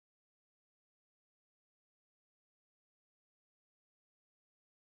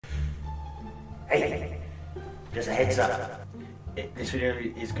Hey, just a heads up. This video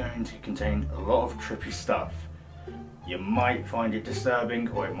is going to contain a lot of trippy stuff. You might find it disturbing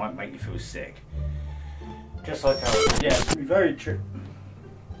or it might make you feel sick. Just like how, yeah, it's going to be very trippy.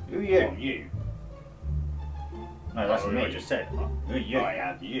 Who are you? I'm you. No, that's me. I just said. Who are you? I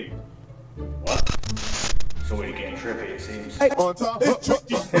am you. What? It's already getting trippy, it seems. On top of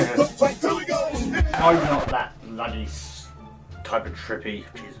I'm not that bloody type of trippy.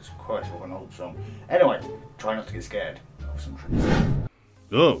 Jesus Christ, what an old song. Anyway, try not to get scared of some trippy stuff.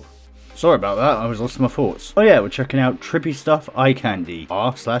 Oh, sorry about that. I was lost in my thoughts. Oh yeah, we're checking out trippy stuff eye candy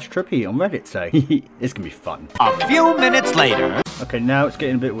r/trippy on Reddit today. It's gonna be fun. A few minutes later. Okay, now it's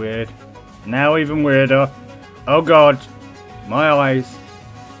getting a bit weird. Now even weirder. Oh god, my eyes.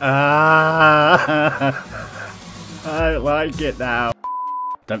 I don't like it now.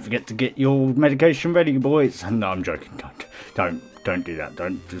 Don't forget to get your medication ready, boys. No, I'm joking. Don't do that.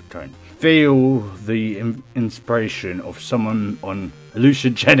 Don't. Feel the inspiration of someone on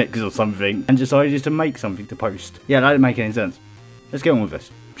hallucinogenics or something and decided to make something to post. Yeah, that didn't make any sense. Let's get on with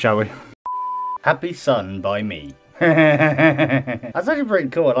this, shall we? Happy Sun by me. That's actually pretty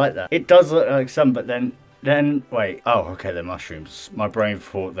cool. I like that. It does look like sun, but then wait. Oh, okay, they're mushrooms. My brain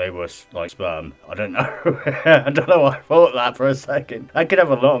thought they were like sperm. I don't know. I don't know why I thought that for a second. That could have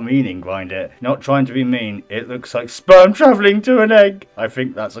a lot of meaning behind it. Not trying to be mean. It looks like sperm traveling to an egg. I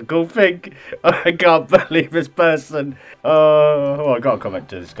think that's a cool thing. I can't believe this person. Oh, I got to comment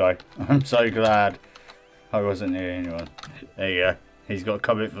to this guy. I'm so glad I wasn't near anyone. There you go. He's got a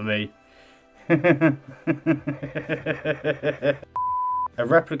comment for me. A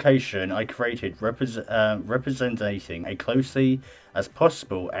replication I created representing as closely as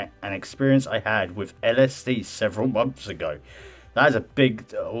possible an experience I had with LSD several months ago. That is a big...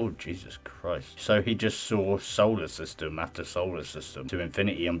 oh, Jesus Christ. So he just saw solar system after solar system to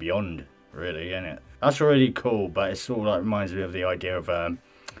infinity and beyond, really, isn't it? That's really cool, but it sort of like reminds me of the idea of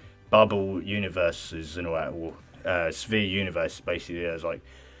bubble universes and all that, or sphere universe, basically. There's like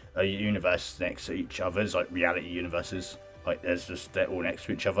a universe next to each other, it's like reality universes. Like there's just, they're all next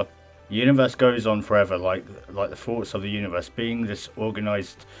to each other. The universe goes on forever, like the thoughts of the universe being this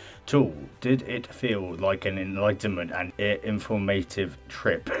organized tool. Did it feel like an enlightenment and informative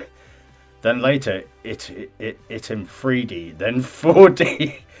trip? Then later, it in 3D, then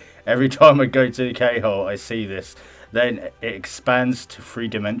 4D. Every time I go to the K-hole, I see this. Then it expands to 3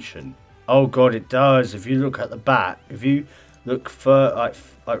 dimension. Oh god, it does. If you look at the back, if you look for like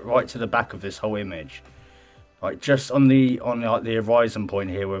right to the back of this whole image. Like just on like the horizon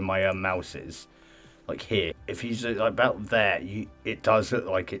point here where my mouse is, like here. If you look like about there, it does look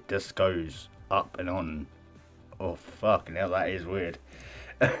like it just goes up and on. Oh fucking hell, that is weird.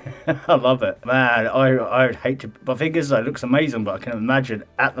 I love it, man. I'd hate to. The thing is, it looks amazing, but I can imagine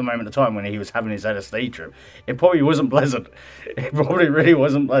at the moment of time when he was having his LSD trip, it probably wasn't pleasant. It probably really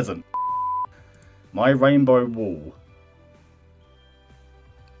wasn't pleasant. My rainbow wall.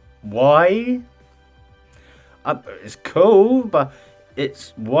 Why? It's cool, but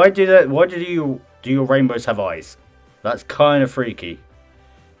it's why do your rainbows have eyes? That's kind of freaky.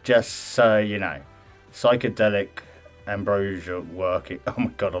 Just so you know, psychedelic ambrosia working. Oh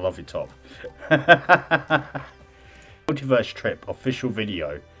my god, I love your top. Multiverse trip official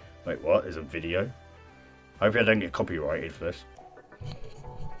video. Wait, what? There's a video? Hopefully I don't get copyrighted for this.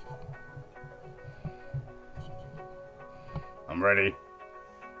 I'm ready.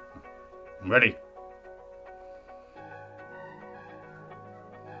 I'm ready.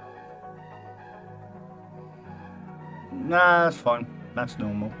 Nah, that's fine. That's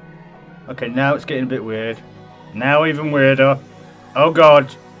normal. Okay, now it's getting a bit weird. Now even weirder. Oh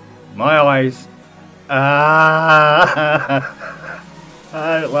god. My eyes. I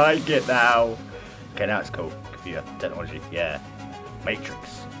don't like it now. Okay, now it's cool. Computer technology. Yeah.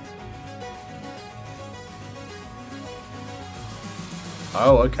 Matrix.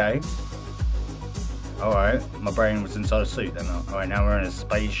 Oh, okay. Alright. My brain was inside a suit then. Alright, now we're in a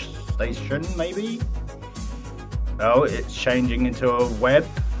space station, maybe? Oh, it's changing into a web?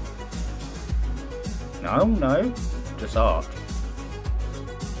 No, just art.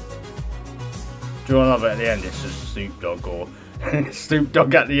 Do you want to love it at the end? It's just Snoop Dogg or Snoop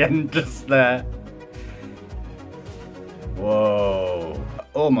Dogg at the end, just there. Whoa.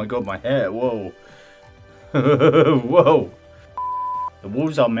 Oh my god, my hair, whoa. Whoa. The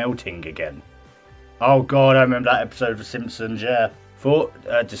walls are melting again. Oh god, I remember that episode of Simpsons, yeah. Thought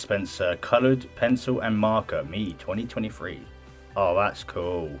dispenser, coloured pencil and marker, me, 2023. Oh, that's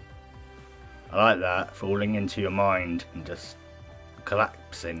cool. I like that, falling into your mind and just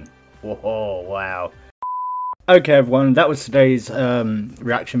collapsing. Whoa, wow. Okay, everyone, that was today's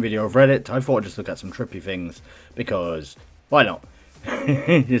reaction video of Reddit. I thought I'd just look at some trippy things because why not?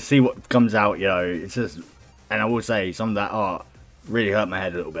 Just see what comes out, you know. It's just, and I will say some of that art really hurt my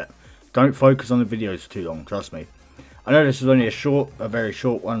head a little bit. Don't focus on the videos for too long, trust me. I know this is only a very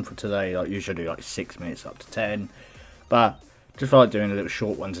short one for today. Like usually do like 6 minutes up to 10, but just felt like doing a little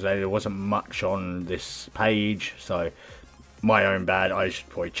short one today. There wasn't much on this page, so my own bad. I should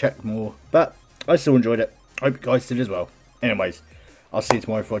probably check more, but I still enjoyed it. Hope you guys did as well. Anyways, I'll see you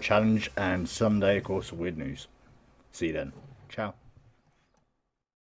tomorrow for a challenge, and someday, of course, weird news. See you then. Ciao.